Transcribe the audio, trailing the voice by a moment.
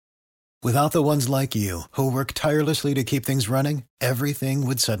Without the ones like you, who work tirelessly to keep things running, everything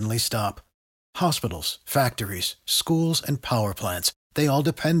would suddenly stop. Hospitals, factories, schools, and power plants, they all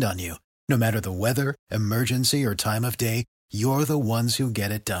depend on you. No matter the weather, emergency, or time of day, you're the ones who get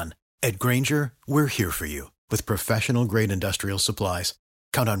it done. At Grainger, we're here for you with professional-grade industrial supplies.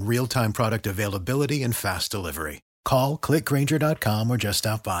 Count on real-time product availability and fast delivery. Call, clickgrainger.com, or just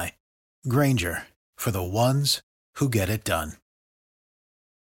stop by. Grainger, for the ones who get it done.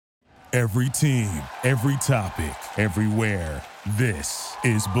 Every team, every topic, everywhere. This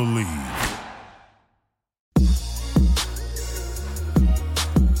is Believe.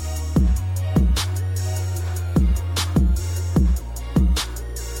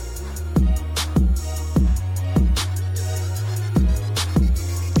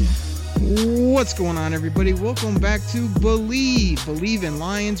 What's going on, everybody? Welcome back to Believe in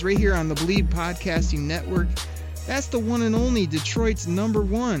Lions, right here on the Believe Podcasting Network. That's the one and only Detroit's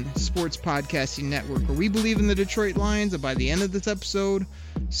 #1 sports podcasting network, where we believe in the Detroit Lions, and by the end of this episode,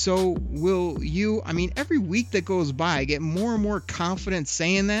 so will you. I mean, every week that goes by, I get more and more confident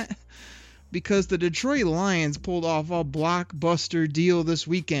saying that, because the Detroit Lions pulled off a blockbuster deal this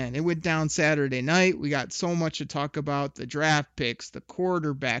weekend. It went down Saturday night. We got so much to talk about: the draft picks, the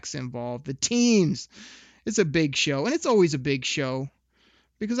quarterbacks involved, the teams. It's a big show, and it's always a big show,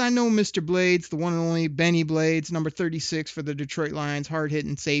 because I know Mr. Blades, the one and only Benny Blades, number 36 for the Detroit Lions,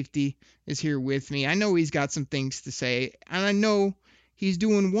 hard-hitting safety, is here with me. I know he's got some things to say, and I know he's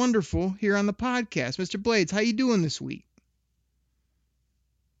doing wonderful here on the podcast. Mr. Blades, how you doing this week?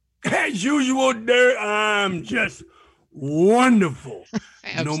 As usual, there, I'm just wonderful.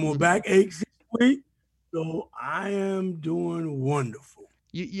 No more backaches this week, so I am doing wonderful.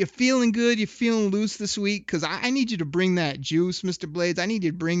 You feeling good? You feeling loose this week? Because I need you to bring that juice, Mr. Blades. I need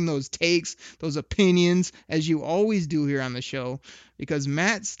you to bring those takes, those opinions, as you always do here on the show, because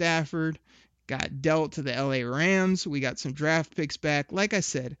Matt Stafford got dealt to the LA Rams. We got some draft picks back. Like I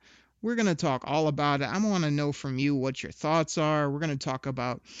said, we're going to talk all about it. I want to know from you what your thoughts are. We're going to talk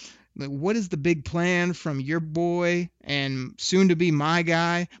about what is the big plan from your boy and soon to be my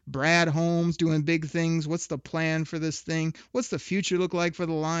guy, Brad Holmes, doing big things. What's the plan for this thing? What's the future look like for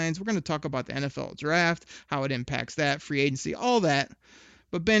the Lions? We're going to talk about the NFL draft, how it impacts that, free agency, all that.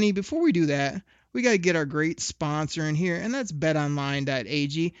 But Benny, before we do that, we got to get our great sponsor in here, and that's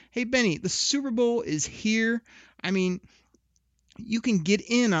betonline.ag. Hey, Benny, the Super Bowl is here. I mean, you can get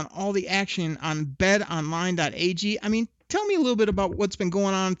in on all the action on betonline.ag. I mean, tell me a little bit about what's been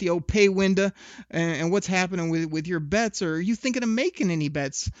going on at the old pay window and what's happening with your bets. Or are you thinking of making any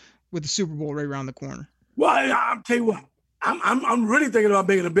bets with the Super Bowl right around the corner? Well, I'll tell you what, I'm really thinking about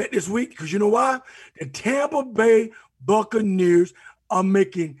making a bet this week, because you know why? The Tampa Bay Buccaneers are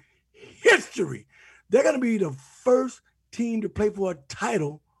making history. They're going to be the first team to play for a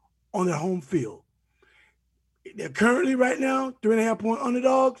title on their home field. They're currently right now 3.5-point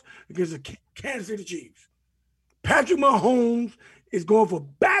underdogs against the Kansas City Chiefs. Patrick Mahomes is going for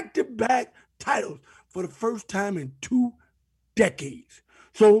back-to-back titles for the first time in 2 decades.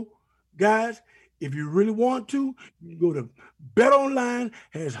 So, guys, if you really want to, you can go to BetOnline.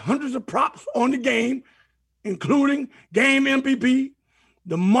 Has hundreds of props on the game, including game MVP,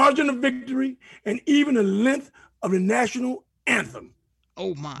 the margin of victory, and even the length of the national anthem.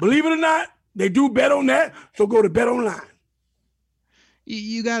 Oh, my. Believe it or not, they do bet on that, so go to BetOnline.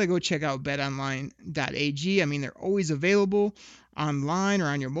 You got to go check out betonline.ag. I mean, they're always available online or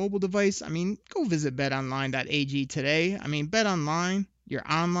on your mobile device. I mean, go visit betonline.ag today. I mean, BetOnline, your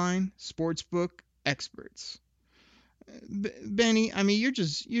online sportsbook experts. Benny, I mean, you're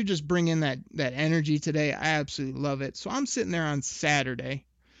just bringing that energy today. I absolutely love it. So I'm sitting there on Saturday.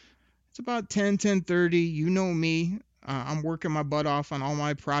 It's about 10:30. You know me. I'm working my butt off on all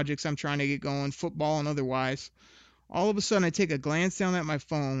my projects I'm trying to get going, football and otherwise. All of a sudden, I take a glance down at my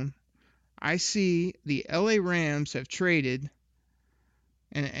phone. I see the LA Rams have traded,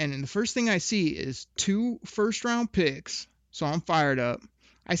 and the first thing I see is 2 first-round picks, so I'm fired up.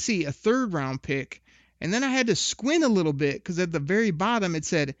 I see a 3rd-round pick, and then I had to squint a little bit, because at the very bottom it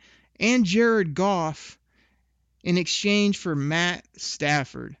said, and Jared Goff in exchange for Matt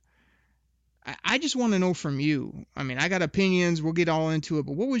Stafford. I just want to know from you. I mean, I got opinions. We'll get all into it.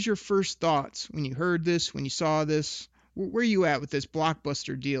 But what was your first thoughts when you heard this, when you saw this? Where are you at with this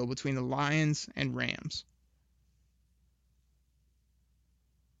blockbuster deal between the Lions and Rams?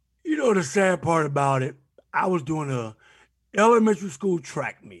 You know, the sad part about it, I was doing a elementary school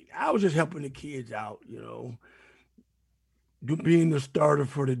track meet. I was just helping the kids out, you know, being the starter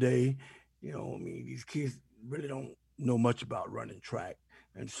for the day. You know, I mean, these kids really don't know much about running track.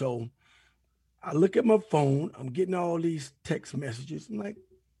 And so I look at my phone, I'm getting all these text messages. I'm like,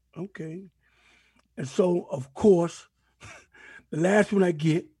 Okay. And so, of course, the last one I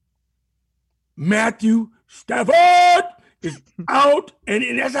get, Matthew Stafford is out,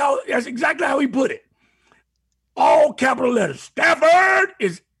 and that's exactly how he put it. All capital letters. Stafford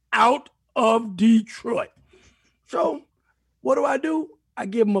is out of Detroit. So what do? I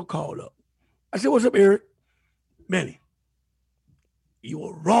give him a call up. I said, "What's up, Eric?" "Benny, you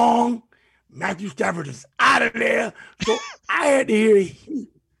were wrong. Matthew Stafford is out of there." So I had to hear he.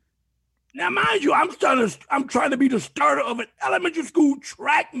 Now, mind you, I'm trying to be the starter of an elementary school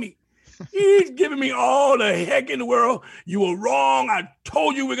track meet. He's giving me all the heck in the world. "You were wrong. I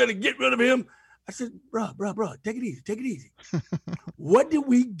told you we're going to get rid of him." I said, bro, take it easy. What did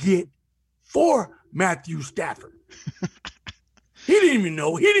we get for Matthew Stafford? He didn't even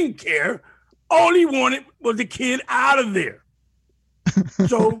know. He didn't care. All he wanted was the kid out of there.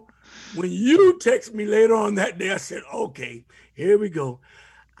 So when you text me later on that day, I said, okay, here we go.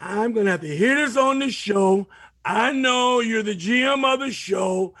 I'm going to have to hear this on the show. I know you're the GM of the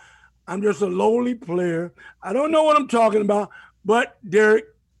show. I'm just a lowly player. I don't know what I'm talking about. But, Derek,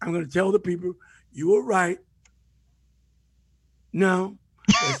 I'm going to tell the people you were right. Now,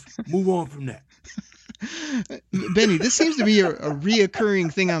 let's move on from that. Benny, this seems to be a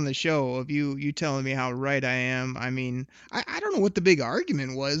reoccurring thing on the show of you telling me how right I am. I mean, I don't know what the big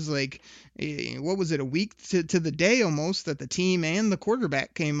argument was. Like, what was it, a week to the day almost, that the team and the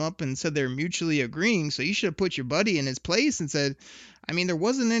quarterback came up and said they're mutually agreeing. So you should have put your buddy in his place and said, I mean, there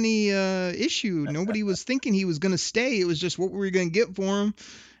wasn't any issue. Nobody was thinking he was going to stay. It was just what we were going to get for him.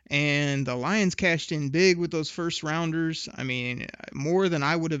 And the Lions cashed in big with those first rounders. I mean, more than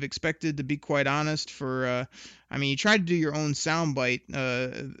I would have expected, to be quite honest. I mean, you tried to do your own soundbite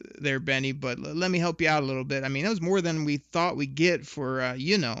there, Benny, but let me help you out a little bit. I mean, that was more than we thought we'd get for,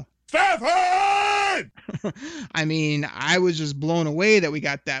 Stafford! I mean, I was just blown away that we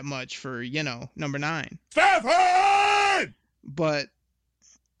got that much for, number 9. Stafford! But,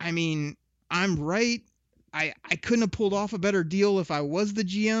 I mean, I'm right. I couldn't have pulled off a better deal if I was the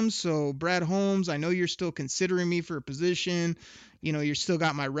GM. So, Brad Holmes, I know you're still considering me for a position. You're still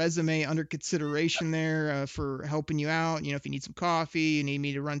got my resume under consideration there for helping you out. If you need some coffee, you need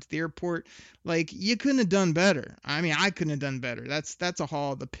me to run to the airport. Like, you couldn't have done better. I mean, I couldn't have done better. That's a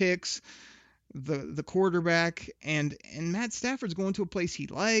haul. The picks, the quarterback, and Matt Stafford's going to a place he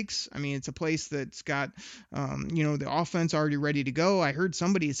likes. I mean, it's a place that's got the offense already ready to go. I heard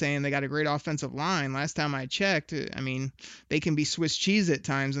somebody saying they got a great offensive line. Last time I checked, I mean, they can be Swiss cheese at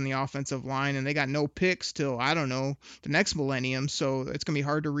times in the offensive line, and they got no picks till, I don't know, the next millennium. So it's going to be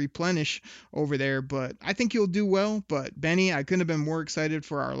hard to replenish over there, but I think you'll do well. But Benny, I couldn't have been more excited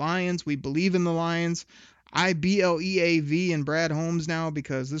for our Lions. We believe in the Lions. I BLEAV in Brad Holmes now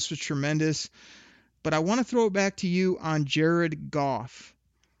because this was tremendous. But I want to throw it back to you on Jared Goff.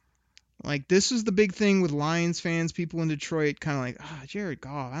 Like, this is the big thing with Lions fans, people in Detroit, kind of like, Jared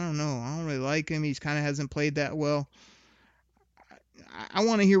Goff, I don't know. I don't really like him. He's kind of hasn't played that well. I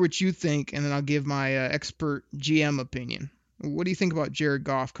want to hear what you think, and then I'll give my expert GM opinion. What do you think about Jared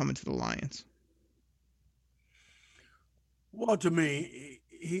Goff coming to the Lions? Well, to me,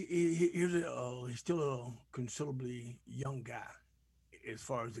 he's still a considerably young guy as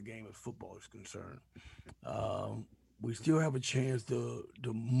far as the game of football is concerned. We still have a chance to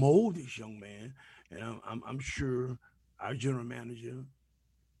mold this young man, and I'm sure our general manager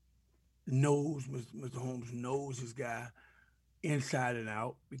knows, Mr. Holmes knows his guy inside and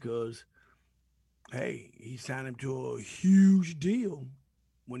out, because, hey, he signed him to a huge deal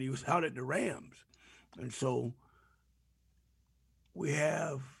when he was out at the Rams. And so we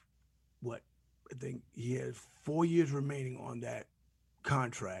have, I think he has 4 years remaining on that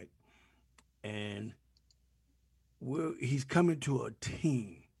contract, and he's coming to a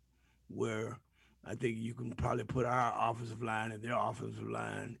team where I think you can probably put our offensive line and their offensive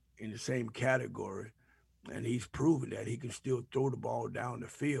line in the same category, and he's proven that he can still throw the ball down the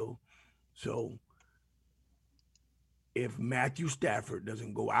field. So if Matthew Stafford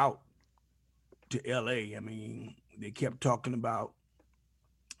doesn't go out to LA, I mean, they kept talking about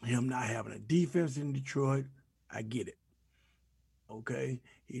him not having a defense in Detroit. I get it. Okay?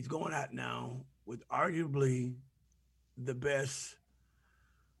 He's going out now with arguably the best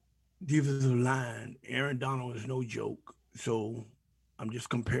defensive line. Aaron Donald is no joke. So I'm just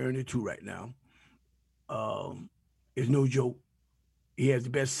comparing the two right now. It's no joke. He has the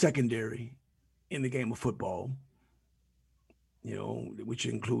best secondary in the game of football, which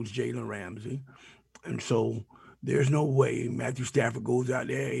includes Jalen Ramsey. And so there's no way Matthew Stafford goes out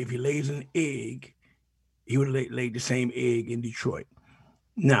there. If he lays an egg, he would have laid the same egg in Detroit.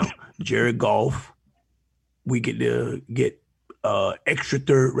 Now, Jared Goff, we get to get extra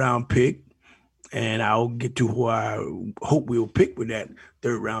third round pick, and I'll get to who I hope we'll pick with that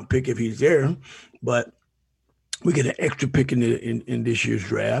third round pick if he's there. But we get an extra pick in this year's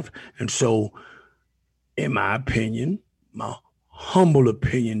draft, and so, in my opinion, my humble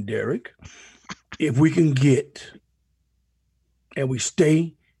opinion, Derek, if we can get and we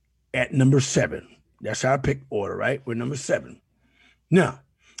stay at number 7, that's our pick order, right? We're number 7. Now,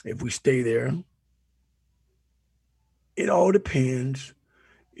 if we stay there, it all depends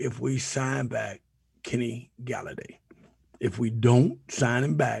if we sign back Kenny Galladay. If we don't sign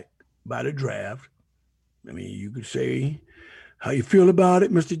him back by the draft, I mean, you could say how you feel about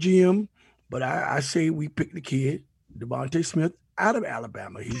it, Mr. GM, but I say we pick the kid, Devontae Smith, out of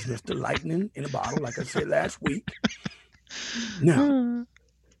Alabama. He's Mr. Lightning in a bottle, like I said last week. Now,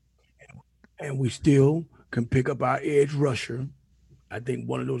 and we still can pick up our edge rusher. I think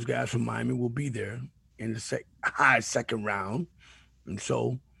one of those guys from Miami will be there in the high second round. And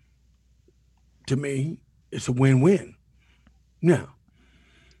so, to me, it's a win-win. Now,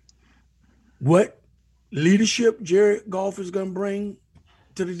 what leadership Jared Goff is going to bring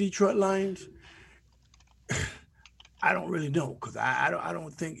to the Detroit Lions, I don't really know, because I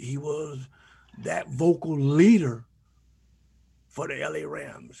don't think he was that vocal leader for the LA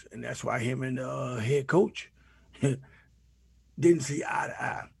Rams, and that's why him and the head coach didn't see eye to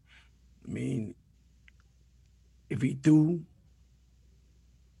eye. I mean, if he threw,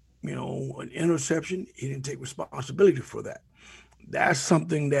 an interception, he didn't take responsibility for that. That's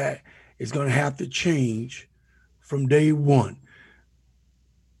something that is going to have to change from day one.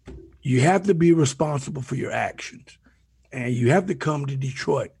 You have to be responsible for your actions, and you have to come to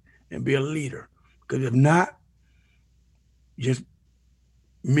Detroit and be a leader, because if not, just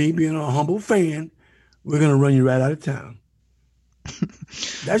me being a humble fan, we're going to run you right out of town.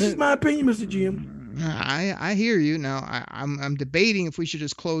 That's just my opinion, Mr. GM. I hear you. Now, I'm debating if we should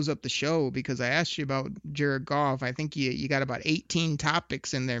just close up the show, because I asked you about Jared Goff. I think you got about 18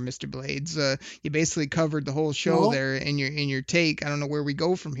 topics in there, Mr. Blades. You basically covered the whole show there in your take. I don't know where we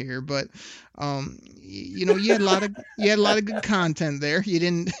go from here, but you had a lot of good content there.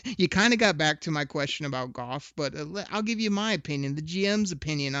 You kind of got back to my question about Goff, but I'll give you my opinion, the GM's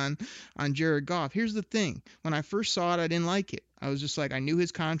opinion on Jared Goff. Here's the thing: when I first saw it, I didn't like it. I was just like, I knew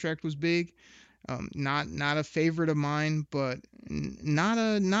his contract was big. Not a favorite of mine, but not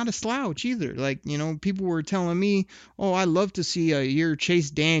a slouch either. Like, people were telling me, oh, I'd love to see a year Chase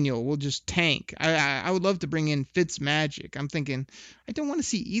Daniel. We'll just tank. I would love to bring in Fitzmagic. I'm thinking, I don't want to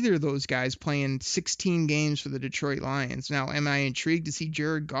see either of those guys playing 16 games for the Detroit Lions. Now, am I intrigued to see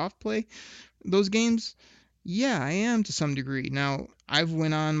Jared Goff play those games? Yeah, I am to some degree. Now, I've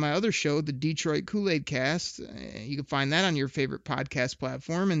went on my other show, the Detroit Kool-Aid Cast. You can find that on your favorite podcast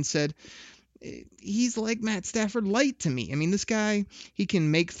platform, and said, he's like Matt Stafford light to me. I mean, this guy, he can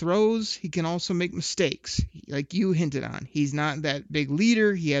make throws. He can also make mistakes, like you hinted on. He's not that big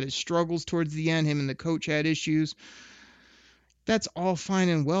leader. He had his struggles towards the end. Him and the coach had issues. That's all fine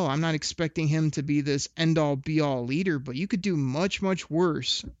and well. I'm not expecting him to be this end-all, be-all leader, but you could do much, much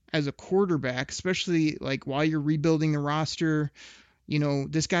worse as a quarterback, especially like while you're rebuilding the roster.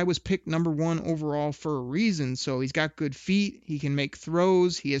 This guy was picked number 1 overall for a reason. So he's got good feet. He can make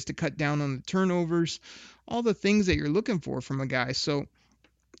throws. He has to cut down on the turnovers, all the things that you're looking for from a guy. So,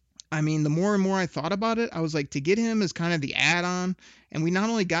 I mean, the more and more I thought about it, I was like, to get him as kind of the add-on, and we not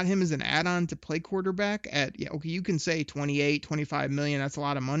only got him as an add-on to play quarterback at, okay, you can say 28, 25 million, that's a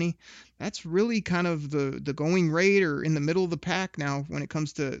lot of money. That's really kind of the going rate, or in the middle of the pack now when it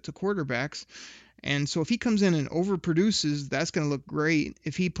comes to quarterbacks. And so if he comes in and overproduces, that's going to look great.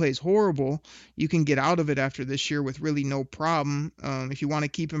 If he plays horrible, you can get out of it after this year with really no problem. If you want to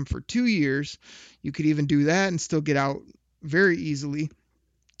keep him for 2 years, you could even do that and still get out very easily.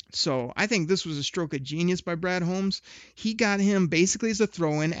 So I think this was a stroke of genius by Brad Holmes. He got him basically as a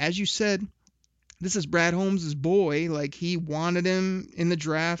throw-in. As you said, this is Brad Holmes' boy. Like, he wanted him in the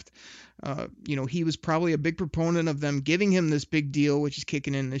draft. He was probably a big proponent of them giving him this big deal, which is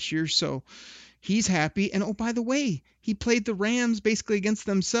kicking in this year. So he's happy. And, oh, by the way, he played the Rams basically against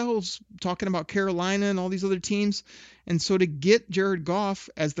themselves, talking about Carolina and all these other teams. And so to get Jared Goff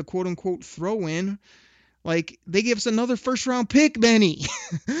as the quote-unquote throw-in, like, they gave us another first-round pick, Benny.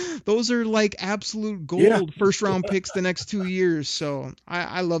 Those are, like, absolute gold first-round picks the next 2 years. So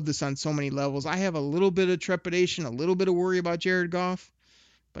I love this on so many levels. I have a little bit of trepidation, a little bit of worry about Jared Goff,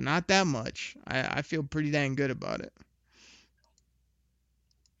 but not that much. I feel pretty dang good about it.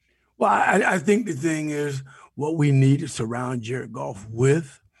 Well, I think the thing is what we need to surround Jared Goff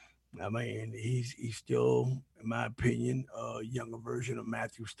with. I mean, he's still, in my opinion, a younger version of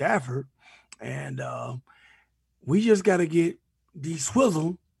Matthew Stafford. And we just got to get D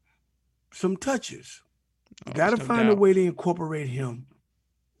Swizzle some touches. You Oh, got to there's no find a doubt. way to incorporate him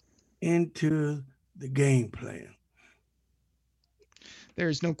into the game plan.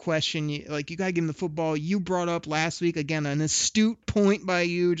 There's no question. You got to give him the football. You brought up last week, again, an astute point by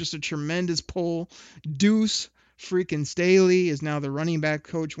you, just a tremendous poll. Deuce freaking Staley is now the running back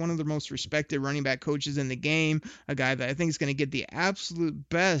coach, one of the most respected running back coaches in the game, a guy that I think is going to get the absolute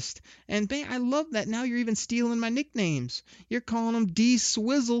best. And man, I love that now you're even stealing my nicknames. You're calling him D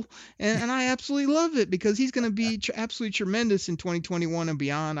Swizzle, and I absolutely love it because he's going to be absolutely tremendous in 2021 and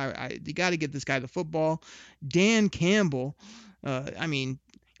beyond. You got to get this guy the football. Dan Campbell. I mean,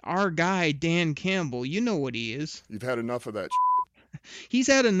 our guy, Dan Campbell, you know what he is. You've had enough of that. He's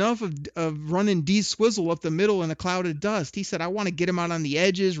had enough of running D Swizzle up the middle in a cloud of dust. He said, I want to get him out on the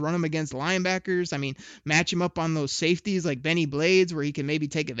edges, run him against linebackers. I mean, match him up on those safeties like Benny Blades, where he can maybe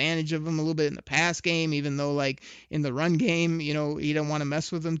take advantage of him a little bit in the pass game, even though, like, in the run game, you don't want to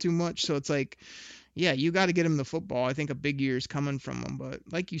mess with him too much. So it's like, yeah, you got to get him the football. I think a big year is coming from him. But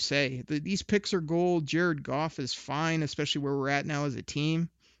like you say, these picks are gold. Jared Goff is fine, especially where we're at now as a team.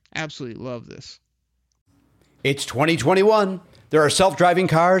 Absolutely love this. It's 2021. There are self-driving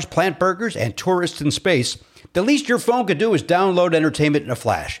cars, plant burgers, and tourists in space. The least your phone could do is download entertainment in a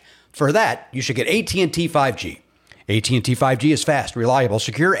flash. For that, you should get AT&T 5G. AT&T 5G is fast, reliable,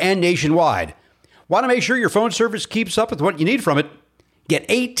 secure, and nationwide. Want to make sure your phone service keeps up with what you need from it? Get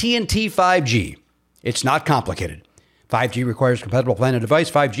AT&T 5G. It's not complicated. 5G requires compatible plan and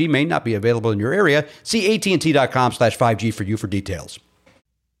device. 5G may not be available in your area. See AT&T.com/5G for you for details.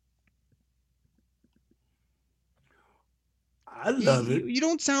 I love it. You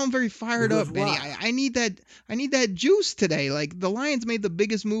don't sound very fired Because up, Benny. why? I need that juice today. Like, the Lions made the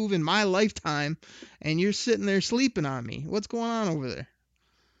biggest move in my lifetime, and you're sitting there sleeping on me. What's going on over there?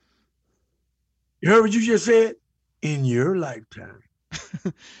 You heard what you just said? In your lifetime.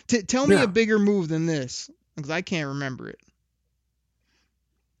 Tell me Now- a bigger move than this, because I can't remember it.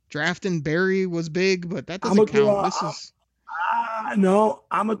 Drafting Barry was big, but that I'ma doesn't throw count. out- This is No,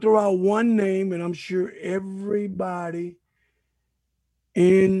 I'm going to throw out one name, and I'm sure everybody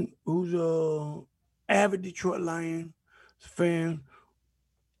who's a avid Detroit Lions fan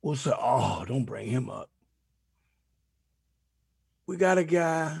will say, oh, don't bring him up. We got a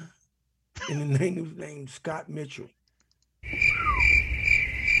guy in the name named Scott Mitchell.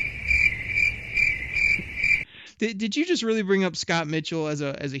 Did you just really bring up Scott Mitchell as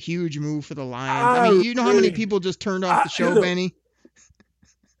a huge move for the Lions? I mean, you know how many really- people just turned off the show, look, Benny?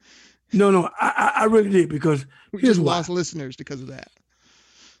 No, I really did, because We here's just why. lost listeners because of that.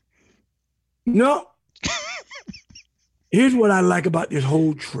 No. Here's what I like about this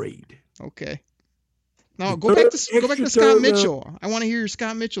whole trade. Okay. No, The go back to extra Scott third Mitchell. I want to hear your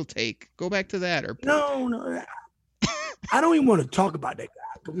Scott Mitchell take. Go back to that. Or No. I don't even want to talk about that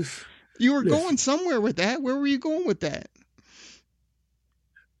guy. 'Cause you were listen. going somewhere with that. Where were you going with that?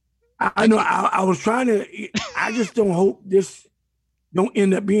 I know I was trying to. I just don't hope this don't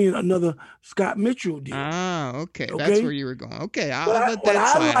end up being another Scott Mitchell deal. Ah, okay. That's Okay. where you were going. Okay, I'll What I, let what that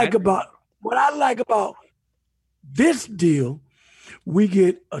I slide. like about this deal, we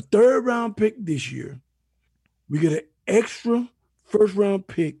get a third round pick this year. We get an extra first round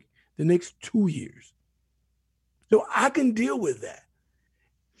pick the next 2 years. So I can deal with that.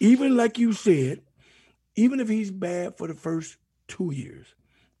 Even like you said, even if he's bad for the first 2 years,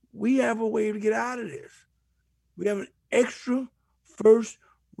 we have a way to get out of this. We have an extra first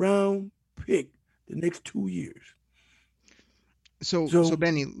round pick the next 2 years. So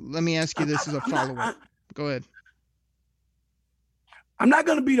Benny, let me ask you this as a follow-up. Go ahead. I'm not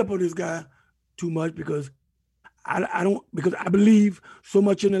going to beat up on this guy too much because because I believe so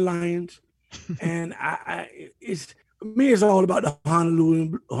much in the Lions, and it's all about the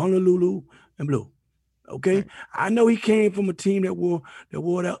Honolulu and blue. Okay, Right. I know he came from a team that wore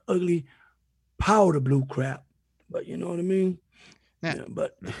that ugly powder blue crap, but you know what I mean. Now- Yeah,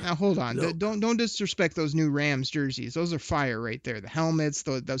 but Now hold on. Look. Don't disrespect those new Rams jerseys. Those are fire right there. The helmets,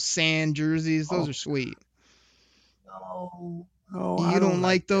 those sand jerseys, those Oh. are sweet. no, You I don't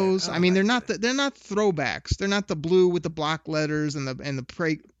like that. those? I mean, don't they're like that. they're not throwbacks. They're not the blue with the block letters and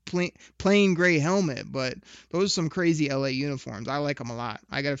the plain gray helmet, but those are some crazy LA uniforms. I like them a lot.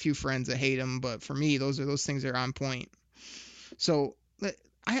 I got a few friends that hate them, but for me, those things are on point. So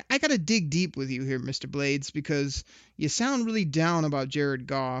I got to dig deep with you here, Mr. Blades, because you sound really down about Jared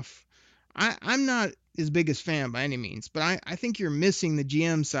Goff. I'm not his biggest fan by any means, but I think you're missing the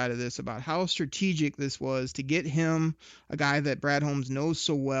GM side of this about how strategic this was to get him, a guy that Brad Holmes knows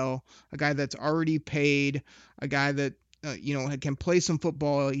so well, a guy that's already paid, a guy that can play some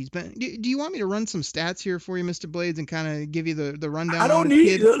football. He's been. Do you want me to run some stats here for you, Mr. Blades, and kind of give you the rundown? I don't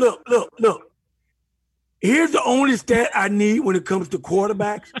need. Look. Here's the only stat I need when it comes to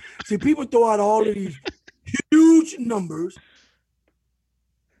quarterbacks. See, people throw out all of these huge numbers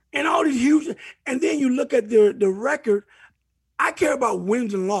and all these huge, and then you look at the record. I care about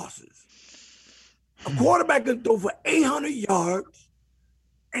wins and losses. A quarterback can throw for 800 yards,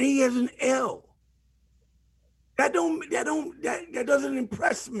 and he has an L. That doesn't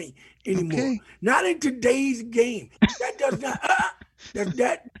impress me anymore. Okay. Not in today's game. That does not. That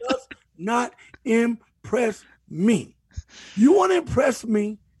does not impress me. You want to impress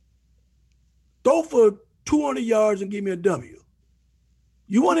me? Throw for 200 yards and give me a W.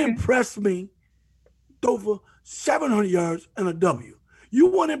 You want to impress me? Throw for 700 yards and a W. You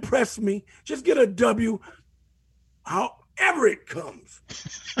want to impress me? Just get a W, however it comes.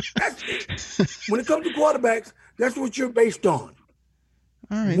 That's it. When it comes to quarterbacks, that's what you're based on.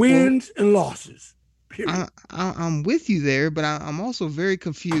 All right, wins and losses. Period. I'm with you there, but I'm also very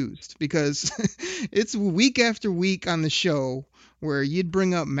confused because it's week after week on the show where you'd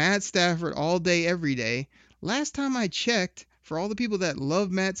bring up Matt Stafford all day, every day. Last time I checked, for all the people that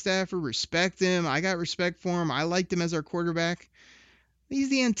love Matt Stafford, respect him, I got respect for him, I liked him as our quarterback. He's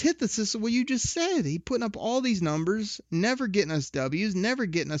the antithesis of what you just said. He putting up all these numbers, never getting us W's, never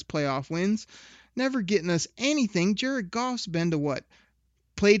getting us playoff wins, never getting us anything. Jared Goff's been to what?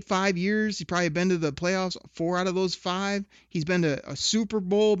 Played 5 years. He's probably been to the playoffs 4 out of those 5. He's been to a Super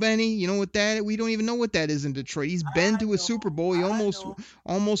Bowl, Benny. You know what that? We don't even know what that is in Detroit. He's been to a Super Bowl. He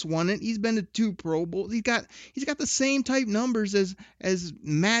almost won it. He's been to 2 Pro Bowls. He's got the same type numbers as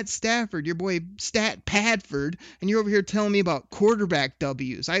Matt Stafford, your boy Stat Padford, and you're over here telling me about quarterback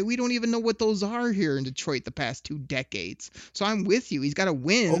W's. We don't even know what those are here in Detroit the past 2 decades. So I'm with you. He's got to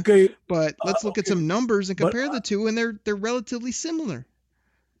win. Okay. But let's look at some numbers and compare the two, and they're relatively similar.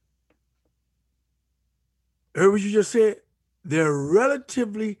 Heard what you just said? They're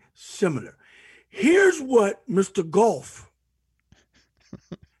relatively similar. Here's what Mr. Goff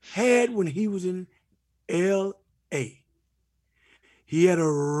had when he was in L.A. He had a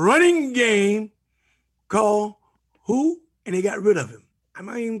running game called who? And they got rid of him. I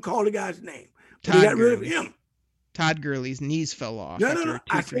might even call the guy's name. But they got rid of him. Todd Gurley's knees fell off. No.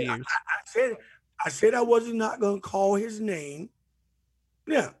 I said I wasn't not going to call his name.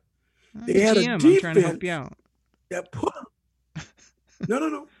 Yeah. They had a defense. I'm trying to help you out. That put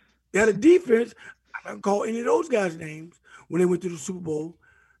no. They had a defense. I'm not gonna call any of those guys' names when they went to the Super Bowl.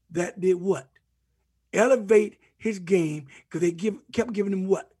 That did what? Elevate his game because they kept giving him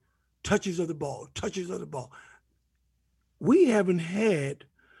what? Touches of the ball. We haven't had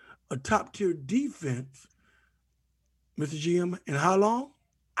a top tier defense, Mr. GM, in how long?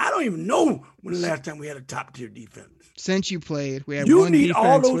 I don't even know when the last time we had a top tier defense. Since you played, we had one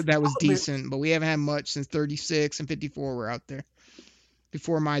defense that was decent, but we haven't had much since 36 and 54 were out there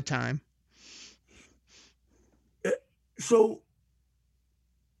before my time. So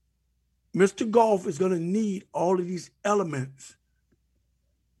Mr. Goff is going to need all of these elements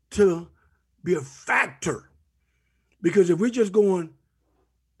to be a factor. Because if we're just going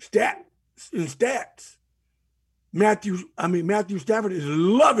stats, Matthew Stafford is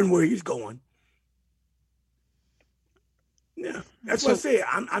loving where he's going. Yeah, that's what I say.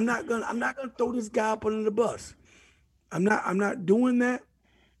 I'm not gonna throw this guy up under the bus. I'm not doing that.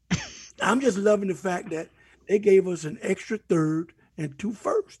 I'm just loving the fact that they gave us an extra third and 2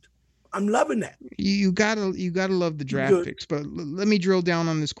 first. I'm loving that. You gotta love the draft picks. But let me drill down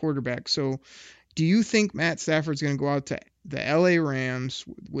on this quarterback. So, do you think Matt Stafford's going to go out to the LA Rams,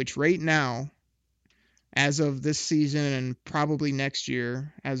 which right now, as of this season and probably next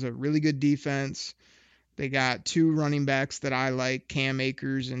year, has a really good defense? They got 2 running backs that I like, Cam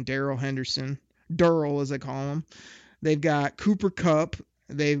Akers and Darrell Henderson. Durrell, as I call him. They've got Cooper Kupp.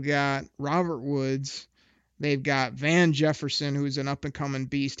 They've got Robert Woods. They've got Van Jefferson, who's an up-and-coming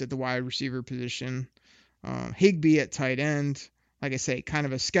beast at the wide receiver position. Higbee at tight end. Like I say, kind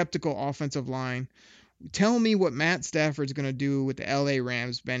of a skeptical offensive line. Tell me what Matt Stafford's going to do with the LA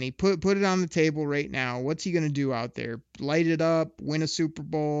Rams, Benny. Put it on the table right now. What's he going to do out there? Light it up, win a Super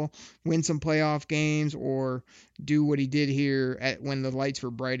Bowl, win some playoff games, or do what he did here when the lights were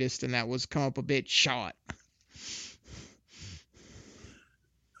brightest, and that was come up a bit short?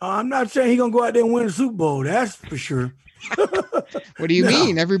 I'm not saying he's going to go out there and win a Super Bowl. That's for sure. What do you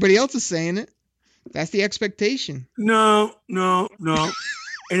mean? Everybody else is saying it. That's the expectation. No.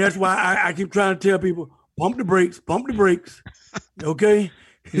 And that's why I keep trying to tell people, pump the brakes. Okay?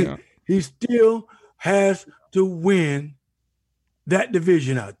 Yeah. He still has to win that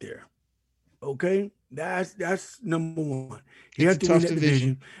division out there. Okay? That's number one. He It's has a to win tough that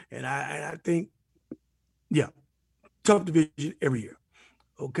division. and I think, yeah, tough division every year.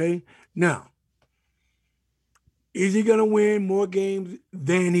 Okay, now is he going to win more games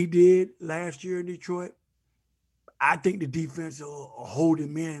than he did last year in Detroit? I think the defense will hold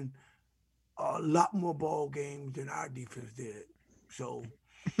him in a lot more ball games than our defense did. So,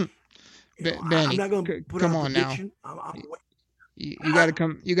 I'm Benny, not going to put out come a on now. prediction. I'm You got to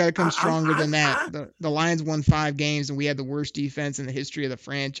come. You got to come stronger than that. I, The Lions won 5 games, and we had the worst defense in the history of the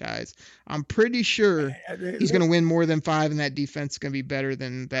franchise. I'm pretty sure he's going to win more than 5, and that defense is going to be better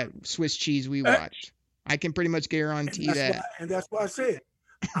than that Swiss cheese we watched. I can pretty much guarantee that. and that's why I said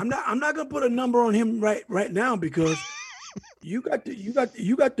I'm not going to put a number on him right now because you got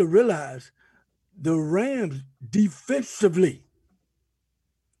to realize the Rams defensively,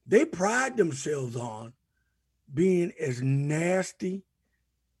 they pride themselves on being as nasty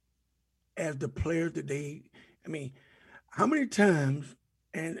as the players that they. I mean, how many times?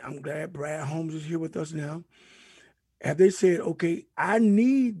 And I'm glad Brad Holmes is here with us now. Have they said, okay, I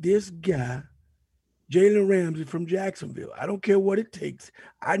need this guy, Jalen Ramsey from Jacksonville. I don't care what it takes.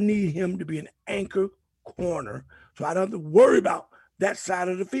 I need him to be an anchor corner so I don't have to worry about that side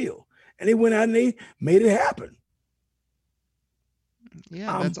of the field. And they went out and they made it happen.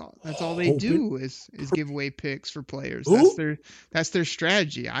 Yeah, that's all they do is give away picks for players. Who? That's their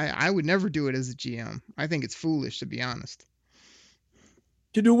strategy. I would never do it as a GM. I think it's foolish, to be honest.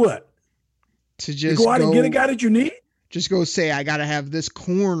 To do what? To just go out and get a guy that you need? Just go say, I got to have this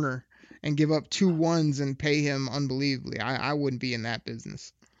corner and give up 2 ones and pay him unbelievably. I wouldn't be in that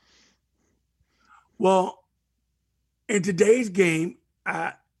business. Well, in today's game,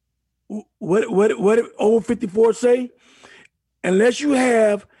 what over 54 say? Unless you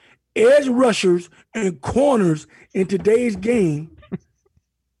have edge rushers and corners in today's game,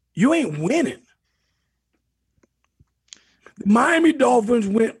 you ain't winning. The Miami Dolphins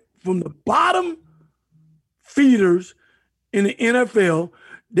went from the bottom feeders in the NFL.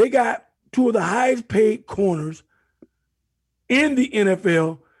 They got 2 of the highest paid corners in the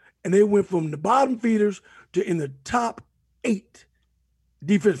NFL, and they went from the bottom feeders to in the top 8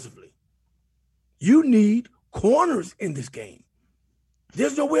 defensively. You need corners in this game.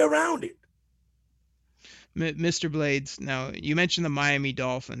 There's no way around it. Mr. Blades, now you mentioned the Miami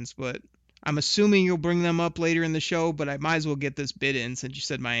Dolphins, but I'm assuming you'll bring them up later in the show, but I might as well get this bit in since you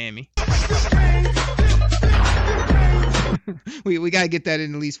said Miami. we got to get that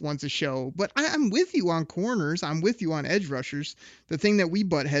in at least once a show. But I'm with you on corners. I'm with you on edge rushers. The thing that we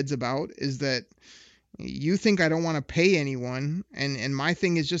butt heads about is that you think I don't want to pay anyone, and my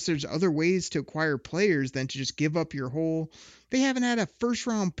thing is just there's other ways to acquire players than to just give up your whole. They haven't had a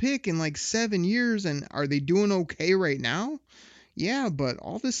first-round pick in like 7 years, and are they doing okay right now? Yeah, but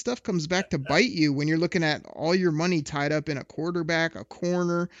all this stuff comes back to bite you when you're looking at all your money tied up in a quarterback, a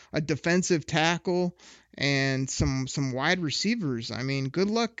corner, a defensive tackle, and some wide receivers. I mean, good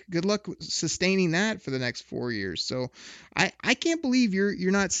luck sustaining that for the next 4 years. So I can't believe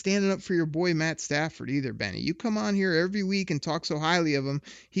you're not standing up for your boy Matt Stafford either, Benny. You come on here every week and talk so highly of him.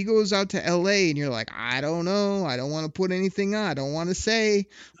 He goes out to LA and you're like, I don't know. I don't want to put anything on. I don't want to say.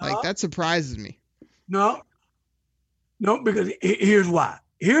 Like, that surprises me. No, because here's why.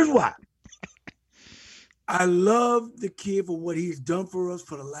 I love the kid for what he's done for us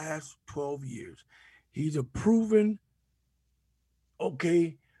for the last 12 years. He's a proven,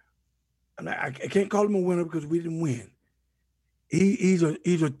 okay, and I can't call him a winner because we didn't win. He's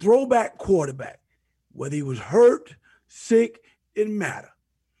a throwback quarterback. Whether he was hurt, sick, didn't matter.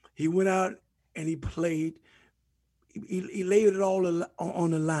 He went out and he played. He laid it all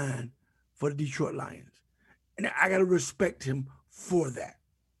on the line for the Detroit Lions. And I got to respect him for that.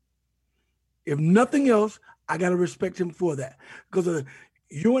 If nothing else, I got to respect him for that. Because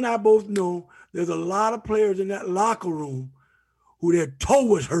you and I both know there's a lot of players in that locker room who their toe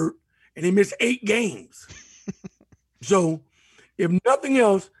was hurt and they missed 8 games. So if nothing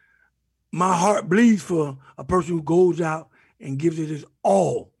else, my heart bleeds for a person who goes out and gives it his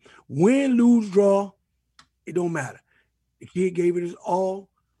all. Win, lose, draw, it don't matter. The kid gave it his all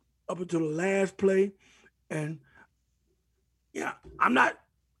up until the last play. And yeah,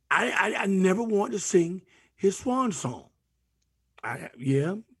 I never want to sing his swan song.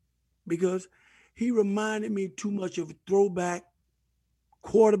 Because he reminded me too much of throwback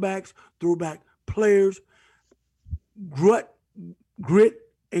quarterbacks, throwback players, grit,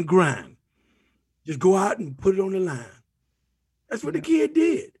 and grind. Just go out and put it on the line. That's what the kid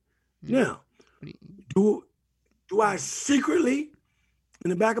did. Now, do I secretly, in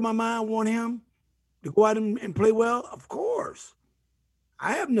the back of my mind, want him to go out and play well? Of course.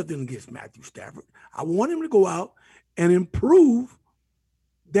 I have nothing against Matthew Stafford. I want him to go out and improve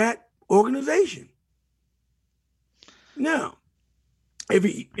that organization. Now, if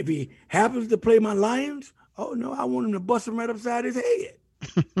he happens to play my Lions, oh no, I want him to bust him right upside his head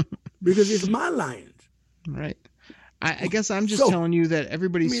because it's my Lions. Right. I guess I'm just telling you that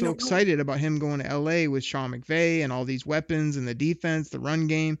everybody's so excited about him going to LA with Sean McVay and all these weapons and the defense, the run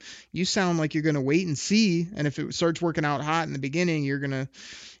game. You sound like you're going to wait and see, and if it starts working out hot in the beginning, you're going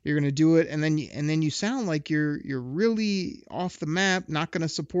to do it, and then you sound like you're really off the map, not going to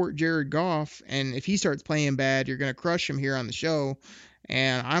support Jared Goff, and if he starts playing bad, you're going to crush him here on the show.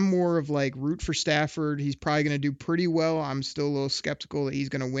 And I'm more of like root for Stafford. He's probably going to do pretty well. I'm still a little skeptical that he's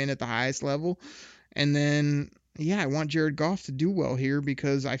going to win at the highest level. And then I want Jared Goff to do well here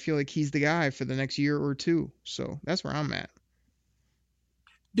because I feel like he's the guy for the next year or two. So that's where I'm at.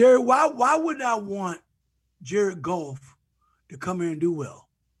 Derek, why would I want Jared Goff to come here and do well?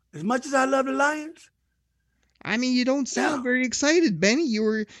 As much as I love the Lions? I mean, you don't sound very excited, Benny.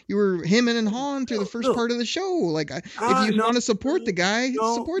 You were hemming and hawing through the first part of the show. Like, if you want to support the guy,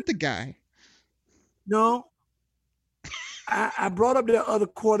 support the guy. No. I brought up the other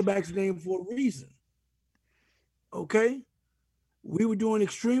quarterback's name for a reason. Okay? We were doing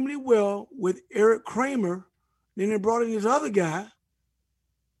extremely well with Eric Kramer. Then they brought in this other guy.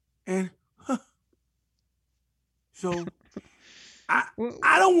 And so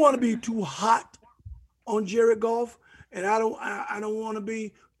I don't want to be too hot on Jared Goff, and I don't want to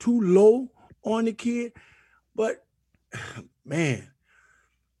be too low on the kid. But man,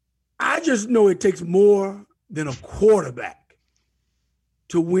 I just know it takes more than a quarterback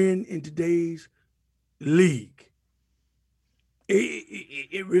to win in today's league.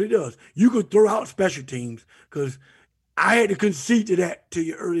 It really does. You could throw out special teams because I had to concede to that to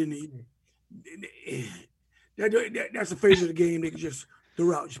you early in the year. That's a phase of the game they can just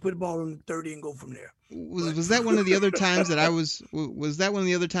throw out. Just put the ball on the 30 and go from there. Was that one of the other times that I was? Was that one of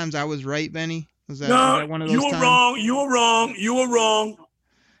the other times I was right, Benny? Was that one of those times? You were wrong.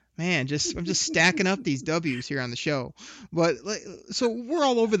 Man, I'm just stacking up these W's here on the show. But so we're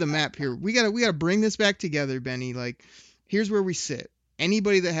all over the map here. We gotta bring this back together, Benny. Like, here's where we sit.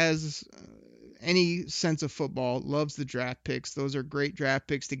 Anybody that has any sense of football loves the draft picks. Those are great draft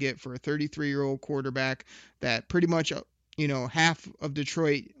picks to get for a 33-year-old quarterback that pretty much, half of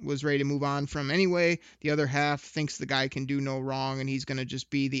Detroit was ready to move on from anyway. The other half thinks the guy can do no wrong and he's going to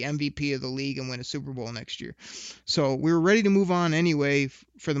just be the MVP of the league and win a Super Bowl next year. So we were ready to move on anyway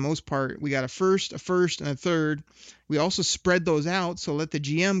for the most part. We got a first, and a third. We also spread those out, so let the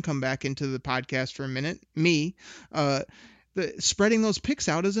GM come back into the podcast for a minute. Spreading those picks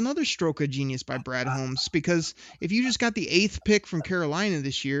out is another stroke of genius by Brad Holmes, because if you just got the 8th pick from Carolina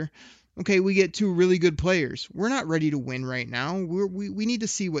this year, okay, we get 2 really good players. We're not ready to win right now. We need to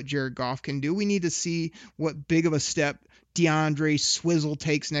see what Jared Goff can do. We need to see what big of a step DeAndre Swizzle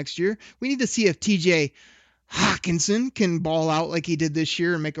takes next year. We need to see if TJ Hawkinson can ball out like he did this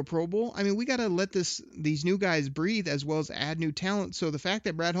year and make a Pro Bowl. I mean, we got to let these new guys breathe as well as add new talent. So the fact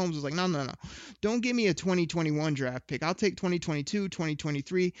that Brad Holmes was like, no, don't give me a 2021 draft pick. I'll take 2022,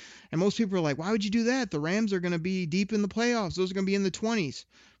 2023. And most people are like, why would you do that? The Rams are going to be deep in the playoffs. Those are going to be in the 20s.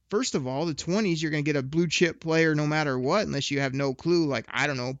 First of all, the 20s, you're going to get a blue chip player no matter what, unless you have no clue, like, I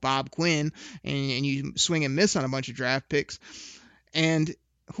don't know, Bob Quinn, and you swing and miss on a bunch of draft picks. And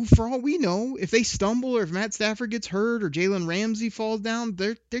who, for all we know, if they stumble or if Matt Stafford gets hurt or Jalen Ramsey falls down,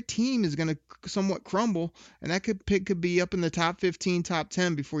 their team is going to somewhat crumble, and that pick could be up in the top 15, top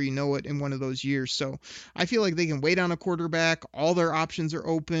 10 before you know it in one of those years. So I feel like they can wait on a quarterback. All their options are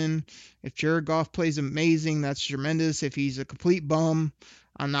open. If Jared Goff plays amazing, that's tremendous. If he's a complete bum,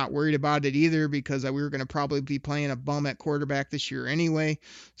 I'm not worried about it either, because we were going to probably be playing a bum at quarterback this year anyway.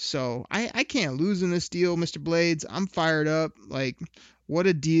 So I can't lose in this deal, Mr. Blades. I'm fired up. Like, what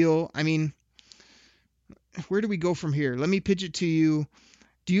a deal. I mean, where do we go from here? Let me pitch it to you.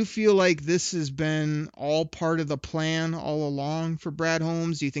 Do you feel like this has been all part of the plan all along for Brad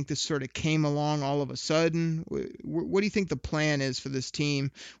Holmes? Do you think this sort of came along all of a sudden? What do you think the plan is for this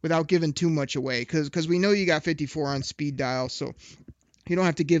team without giving too much away? Because we know you got 54 on speed dial, so you don't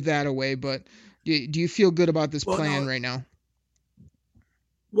have to give that away. But do you feel good about this plan right now?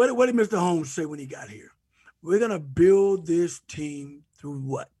 What did Mr. Holmes say when he got here? We're going to build this team through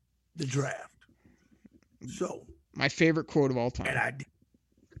what? The draft. So my favorite quote of all time.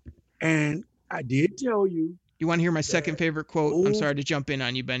 And I did tell you. You want to hear my second favorite quote? I'm sorry to jump in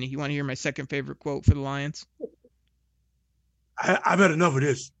on you, Benny. You want to hear my second favorite quote for the Lions? I've had enough of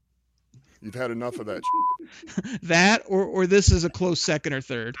this. You've had enough of that. That or this is a close second or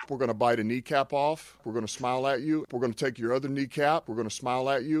third. We're going to bite a kneecap off. We're going to smile at you. We're going to take your other kneecap. We're going to smile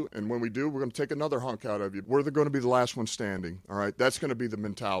at you. And when we do, we're going to take another hunk out of you. We're going to be the last one standing. All right. That's going to be the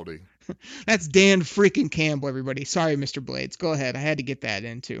mentality. That's Dan freaking Campbell, everybody. Sorry, Mr. Blades. Go ahead. I had to get that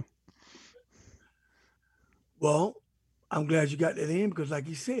in too. Well, I'm glad you got that in because, like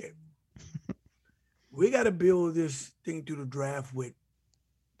you said, we got to build this thing through the draft with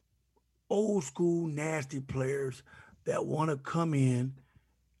old school, nasty players that want to come in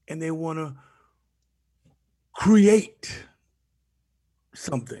and they want to create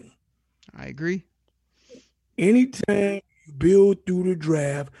something. I agree. Anytime you build through the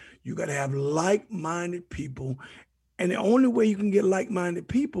draft, you got to have like-minded people. And the only way you can get like-minded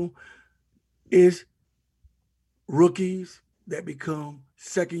people is rookies that become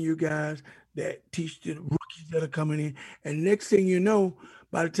second-year guys that teach the rookies that are coming in. And next thing you know,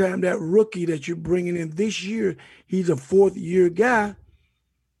 by the time that rookie that you're bringing in this year, he's a fourth-year guy,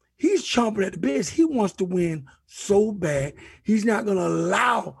 he's chomping at the bit. He wants to win so bad. He's not going to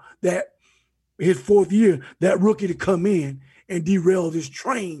allow that his fourth year, that rookie to come in and derail this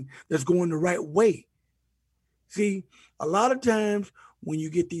train that's going the right way. See, a lot of times when you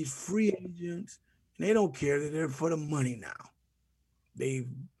get these free agents, they don't care. They're there for the money now. They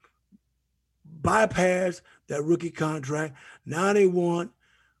bypass that rookie contract. Now they want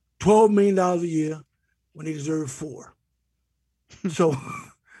 $12 million a year when they deserve $4 million. So,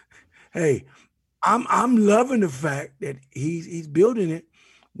 hey, I'm loving the fact that he's building it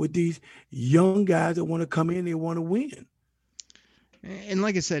with these young guys that want to come in, they want to win. And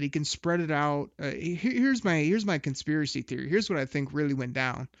like I said, he can spread it out. Here's my conspiracy theory. Here's what I think really went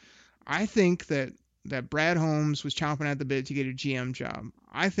down. I think that Brad Holmes was chomping at the bit to get a GM job.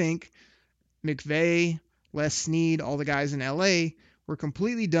 I think McVay, Les Snead, all the guys in LA were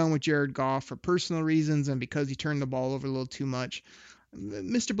completely done with Jared Goff for personal reasons and because he turned the ball over a little too much.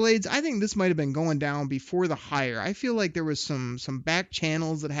 Mr. Blades, I think this might have been going down before the hire. I feel like there was some back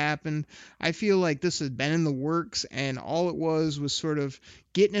channels that happened. I feel like this had been in the works, and all it was sort of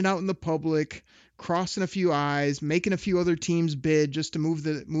getting it out in the public, crossing a few I's, making a few other teams bid just to move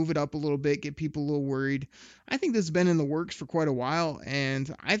it up a little bit, get people a little worried. I think this has been in the works for quite a while,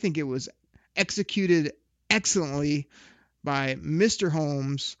 and I think it was executed excellently by Mr.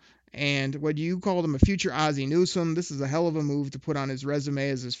 Holmes. And what you called him a future Ozzie Newsome. This is a hell of a move to put on his resume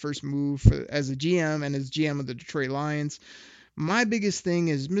as his first move as a GM and as GM of the Detroit Lions. My biggest thing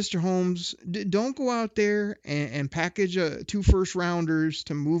is, Mr. Holmes, don't go out there and package 2 first-rounders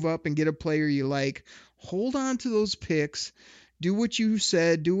to move up and get a player you like. Hold on to those picks. Do what you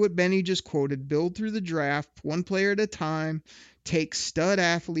said. Do what Benny just quoted. Build through the draft, one player at a time. Take stud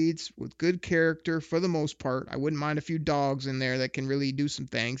athletes with good character for the most part. I wouldn't mind a few dogs in there that can really do some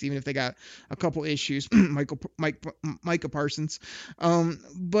things, even if they got a couple issues. Micah Parsons.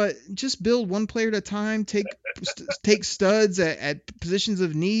 But just build one player at a time. Take studs at positions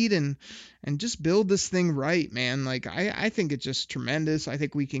of need and just build this thing right, man. Like I think it's just tremendous. I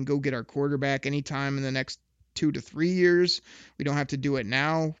think we can go get our quarterback anytime in the next 2 to 3 years. We don't have to do it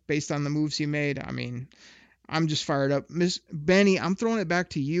now based on the moves he made. I mean, I'm just fired up. Miss Benny, I'm throwing it back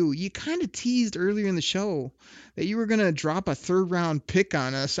to you. You kind of teased earlier in the show that you were going to drop a 3rd-round pick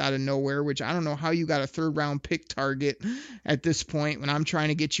on us out of nowhere, which I don't know how you got a 3rd-round pick target at this point when I'm trying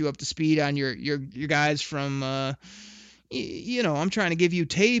to get you up to speed on your guys from, I'm trying to give you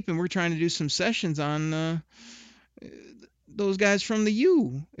tape and we're trying to do some sessions on those guys from the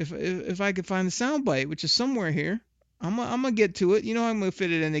U. If I could find the soundbite, which is somewhere here, I'm going to get to it. You know I'm going to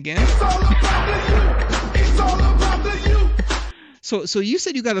fit it in again. So you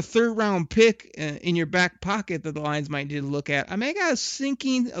said you got a 3rd-round pick in your back pocket that the Lions might need to look at. I mean, I got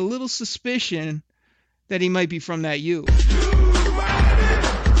a little suspicion that he might be from that U.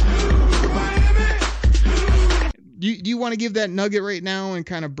 Do you want to give that nugget right now and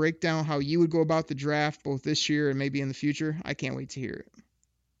kind of break down how you would go about the draft both this year and maybe in the future? I can't wait to hear it.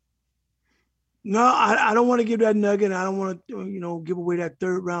 No, I don't want to give that nugget. I don't want to, give away that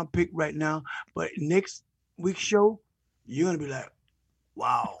 3rd-round pick right now. But next week's show, you're going to be like,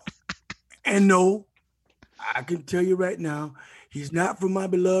 wow. And no, I can tell you right now, he's not from my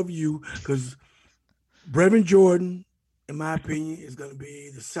beloved U, because Brevin Jordan, in my opinion, is going to be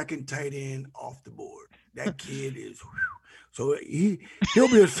the 2nd tight end off the board. That kid is, so he'll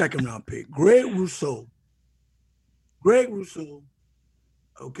be a 2nd-round pick. Greg Rousseau,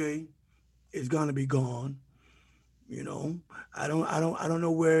 okay, is going to be gone. I don't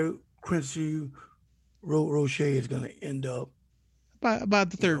know where Quincy Roche is going to end up. About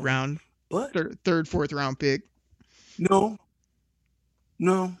the 3rd round. What? 3rd, 4th round pick. No.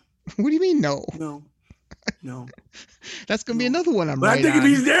 What do you mean no? No. That's gonna be another one I'm But right I think on. if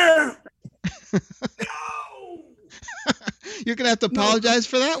he's there, no. You're gonna have to apologize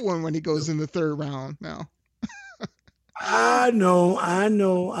for that one when he goes in the third round now. I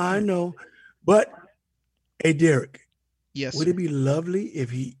know. But hey, Derek, Yes, would sir. it be lovely if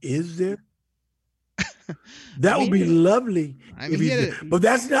he is there? I That would be mean, lovely I if mean, he's there. But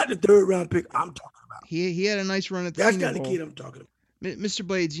that's not the third round pick I'm talking about. he had a nice run at the That's Senior not the Bowl. kid I'm talking about. Mr.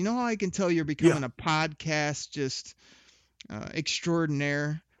 Blades, you know how I can tell you're becoming a podcast just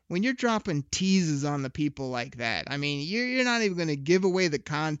extraordinaire? When you're dropping teases on the people like that. I mean, you're not even going to give away the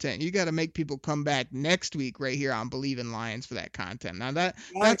content. You got to make people come back next week right here on Believe in Lions for that content. Now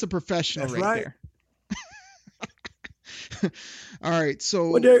that's a professional right there. All right,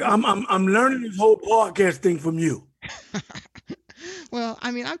 so well, Derek, I'm learning this whole podcast thing from you. Well,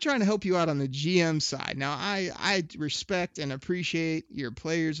 I mean, I'm trying to help you out on the GM side. Now, I respect and appreciate your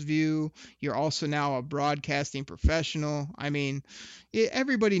player's view. You're also now a broadcasting professional. I mean,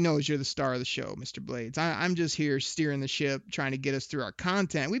 everybody knows you're the star of the show, Mr. Blades. I'm just here steering the ship, trying to get us through our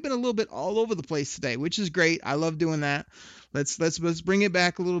content. We've been a little bit all over the place today, which is great. I love doing that. Let's bring it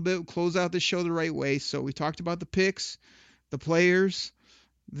back a little bit, close out the show the right way. So we talked about the picks, the players,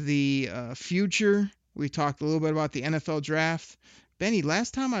 the future. We talked a little bit about the NFL draft. Benny,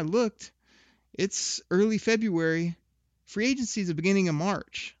 last time I looked, it's early February. Free agency is the beginning of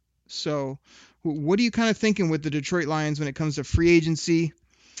March. So what are you kind of thinking with the Detroit Lions when it comes to free agency?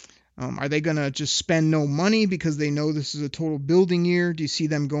 Are they going to just spend no money because they know this is a total building year? Do you see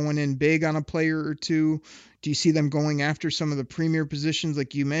them going in big on a player or two? Do you see them going after some of the premier positions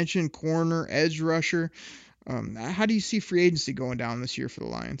like you mentioned, corner, edge rusher? How do you see free agency going down this year for the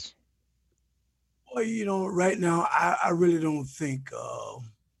Lions? Well, right now, I really don't think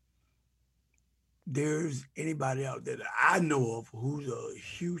there's anybody out there that I know of who's a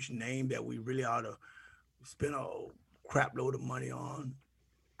huge name that we really ought to spend a crap load of money on.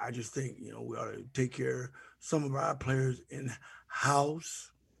 I just think, we ought to take care of some of our players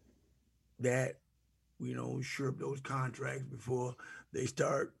in-house that, sure up those contracts before they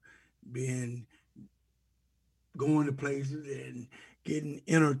start going to places and getting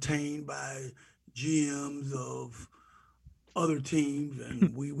entertained by GMs of other teams,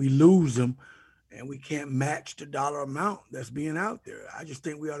 and we lose them, and we can't match the dollar amount that's being out there. I just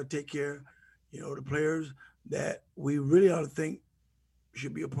think we ought to take care, the players that we really ought to think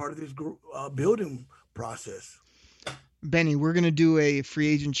should be a part of this building process. Benny, we're going to do a free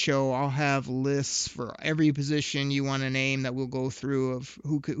agent show. I'll have lists for every position you want to name that we'll go through of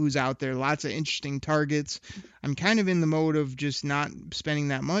who's out there. Lots of interesting targets. I'm kind of in the mode of just not spending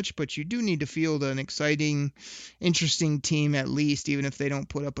that much, but you do need to field an exciting, interesting team at least, even if they don't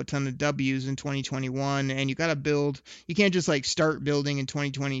put up a ton of W's in 2021. And you got to build. You can't just start building in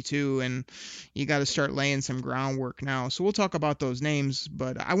 2022, and you got to start laying some groundwork now. So we'll talk about those names,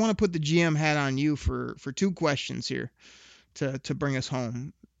 but I want to put the GM hat on you for two questions here to bring us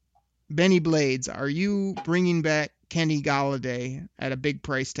home. Benny Blades, are you bringing back Kenny Golladay at a big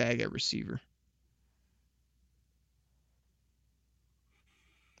price tag at receiver?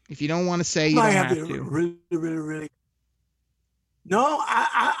 If you don't want to say, you don't have to. Really. No,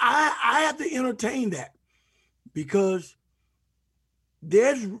 I have to entertain that because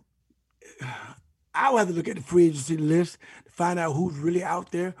I will have to look at the free agency list to find out who's really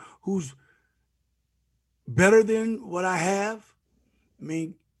out there, who's better than what I have. I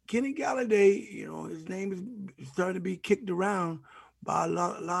mean, Kenny Golladay, his name is starting to be kicked around by a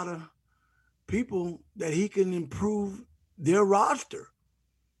lot of people that he can improve their roster.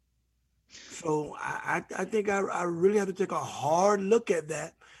 So I think I really have to take a hard look at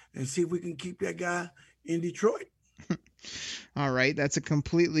that and see if we can keep that guy in Detroit. All right, that's a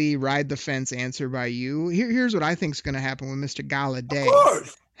completely ride the fence answer by you. Here's what I think is going to happen with Mr. Golladay. Of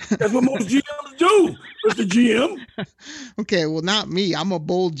course. That's what most GMs do, Mr. GM. Okay, well, not me. I'm a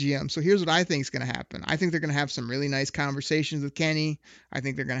bold GM. So here's what I think is going to happen. I think they're going to have some really nice conversations with Kenny. I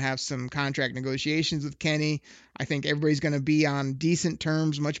think they're going to have some contract negotiations with Kenny. I think everybody's going to be on decent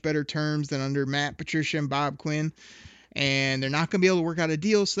terms, much better terms than under Matt Patricia and Bob Quinn. And they're not going to be able to work out a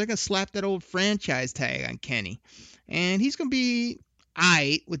deal, so they're going to slap that old franchise tag on Kenny. And he's going to be all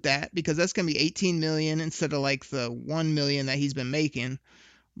right with that because that's going to be $18 million instead of the $1 million that he's been making.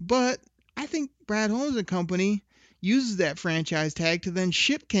 But I think Brad Holmes and company uses that franchise tag to then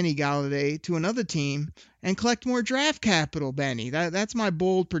ship Kenny Golladay to another team and collect more draft capital, Benny. That's my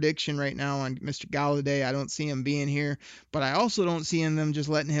bold prediction right now on Mr. Golladay. I don't see him being here, but I also don't see them just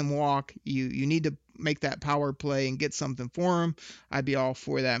letting him walk. You need to make that power play and get something for him. I'd be all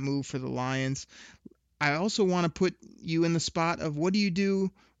for that move for the Lions. I also want to put you in the spot of what do you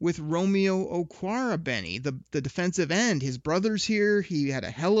do with Romeo Okwara, Benny, the defensive end. His brother's here. He had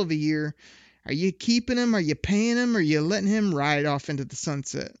a hell of a year. Are you keeping him? Are you paying him? Or are you letting him ride off into the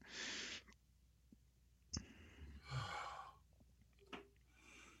sunset?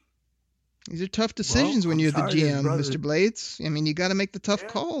 These are tough decisions when you're the GM, Mr. Blades. I mean, you got to make the tough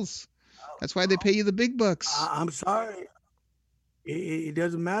calls. That's why they pay you the big bucks. I'm sorry. It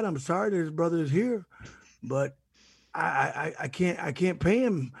doesn't matter. I'm sorry that his brother is here, but I can't pay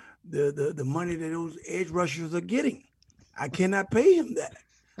him the money that those edge rushers are getting. I cannot pay him that.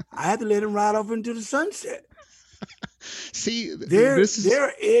 I have to let him ride off into the sunset. See, there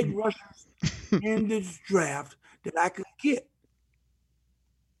are edge rushers in this draft that I could get.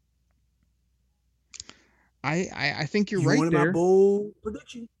 I think you're right there. My bold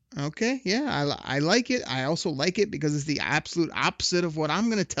prediction. Okay, yeah, I like it. I also like it because it's the absolute opposite of what I'm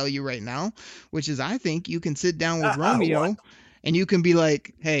going to tell you right now, which is I think you can sit down with Romeo and you can be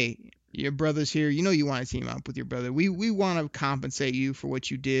like, hey, your brother's here. You know you want to team up with your brother. We want to compensate you for what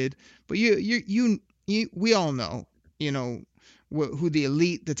you did, but we all know, you know, who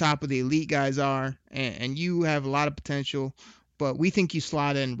the top of the elite guys are, and you have a lot of potential, but we think you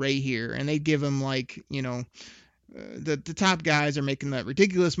slot in Ray here, and they give him like, you know, the top guys are making that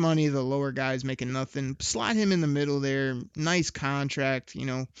ridiculous money. The lower guys making nothing. Slot him in the middle there. Nice contract, you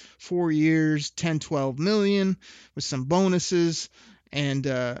know, 4 years, 10, 12 million with some bonuses. And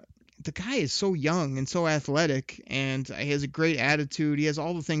the guy is so young and so athletic, and he has a great attitude. He has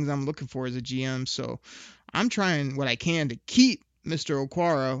all the things I'm looking for as a GM. So I'm trying what I can to keep Mr.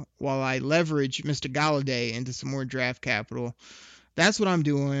 Okwara while I leverage Mr. Galladay into some more draft capital. That's what I'm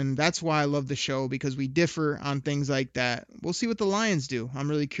doing. That's why I love the show, because we differ on things like that. We'll see what the Lions do. I'm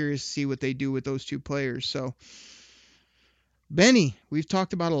really curious to see what they do with those two players. So, Benny, we've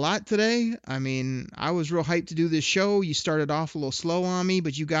talked about a lot today. I mean, I was real hyped to do this show. You started off a little slow on me,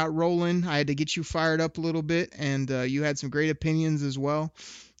 but you got rolling. I had to get you fired up a little bit, and you had some great opinions as well.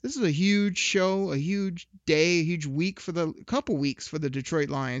 This is a huge show, a huge day, a huge week couple weeks for the Detroit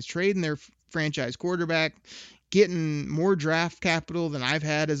Lions, trading their franchise quarterback, getting more draft capital than I've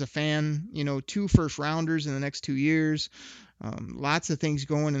had as a fan, you know, 2 first rounders in the next 2 years. Lots of things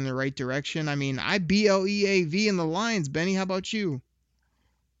going in the right direction. I mean, I BLEAV in the Lions. Benny, how about you?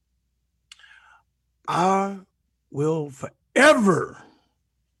 I will forever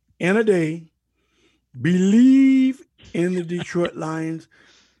and a day believe in the Detroit Lions,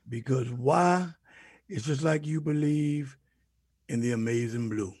 because why? It's just like you believe in the Amazing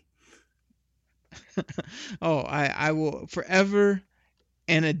Blue. Oh, I will forever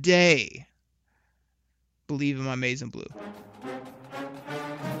and a day believe in my Amazing Blue.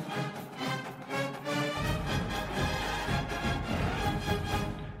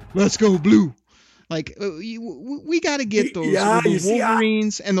 Let's go Blue. Like, we got to get those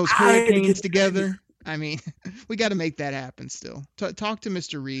Wolverines and those Hurricanes together. I mean, we got to make that happen still. Talk to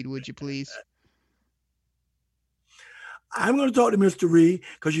Mr. Reed, would you please? I'm going to talk to Mr. Reed,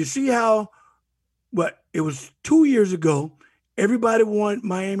 because you see how, it was 2 years ago, everybody wanted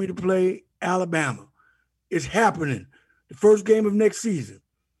Miami to play Alabama. It's happening. The first game of next season.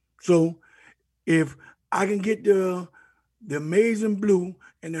 So if I can get the Amazing Blue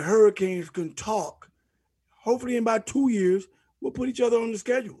and the Hurricanes can talk, hopefully in about 2 years, we'll put each other on the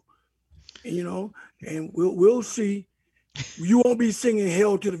schedule. And, you know, and we'll see. You won't be singing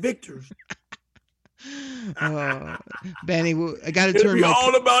Hail to the Victors. Benny, I got to turn. It'll be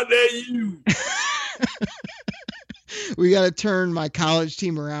all about that you. We got to turn my college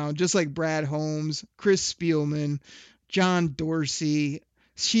team around, just like Brad Holmes, Chris Spielman, John Dorsey,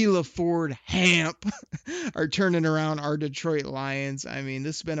 Sheila Ford Hamp are turning around our Detroit Lions. I mean,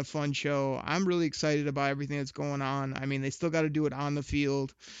 this has been a fun show. I'm really excited about everything that's going on. I mean, they still got to do it on the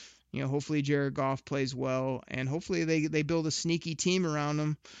field. You know, hopefully Jared Goff plays well, and hopefully they build a sneaky team around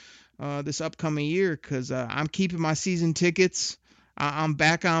him this upcoming year, because I'm keeping my season tickets. I'm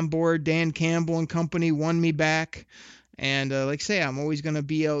back on board. Dan Campbell and company won me back. And like I say, I'm always going to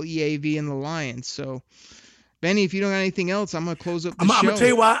BLEAV in the Lions. So, Benny, if you don't got anything else, I'm going to close up the show. I'm going to tell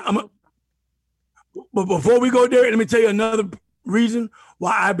you why. But before we go there, let me tell you another reason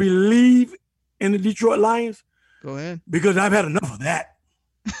why I believe in the Detroit Lions. Go ahead. Because I've had enough of that.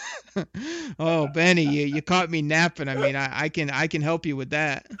 Oh, Benny, you caught me napping. I mean, I can help you with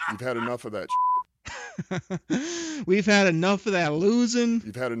that. You've had enough of that. We've had enough of that losing.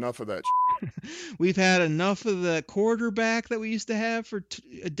 You've had enough of that. We've had enough of the quarterback that we used to have for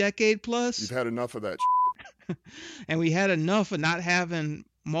a decade plus. You've had enough of that. And we had enough of not having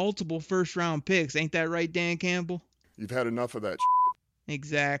multiple first-round picks. Ain't that right, Dan Campbell? You've had enough of that.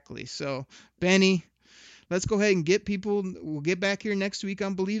 Exactly. So, Benny, let's go ahead and get people. We'll get back here next week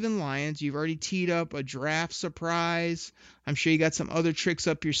on Believe in Lions. You've already teed up a draft surprise. I'm sure you got some other tricks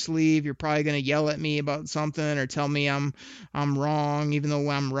up your sleeve. You're probably going to yell at me about something or tell me I'm wrong, even though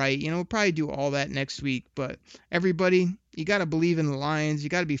I'm right. We'll probably do all that next week. But everybody, you got to believe in the Lions. You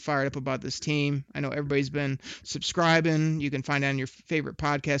got to be fired up about this team. I know everybody's been subscribing. You can find it on your favorite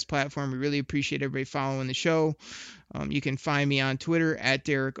podcast platform. We really appreciate everybody following the show. You can find me on Twitter at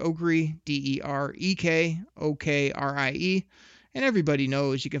Derek Okrie, DEREK, and everybody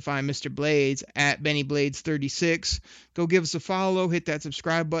knows you can find Mr. Blades at BennyBlades36. Go give us a follow, hit that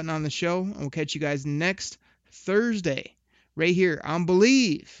subscribe button on the show, and we'll catch you guys next Thursday right here on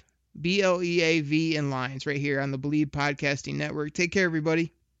Believe, BLEAV in Lions, right here on the Believe Podcasting Network. Take care,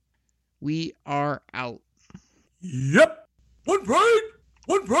 everybody. We are out. Yep. One pride.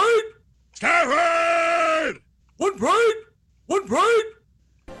 Stafford! One pride.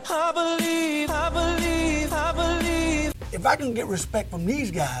 I believe. If I can get respect from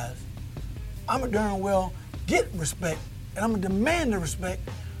these guys, I'm a darn well get respect, and I'm going to demand the respect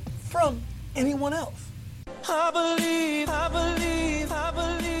from anyone else. I believe.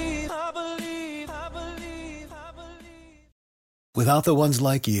 Without the ones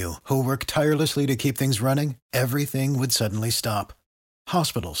like you, who work tirelessly to keep things running, everything would suddenly stop.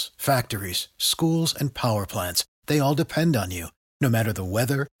 Hospitals, factories, schools, and power plants, they all depend on you. No matter the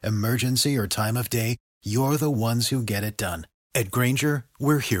weather, emergency, or time of day, you're the ones who get it done. At Grainger,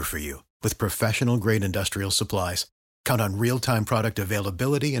 we're here for you with professional-grade industrial supplies. Count on real-time product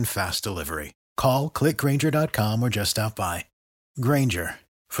availability and fast delivery. Call, click Grainger.com, or just stop by. Grainger,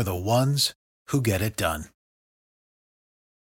 for the ones who get it done.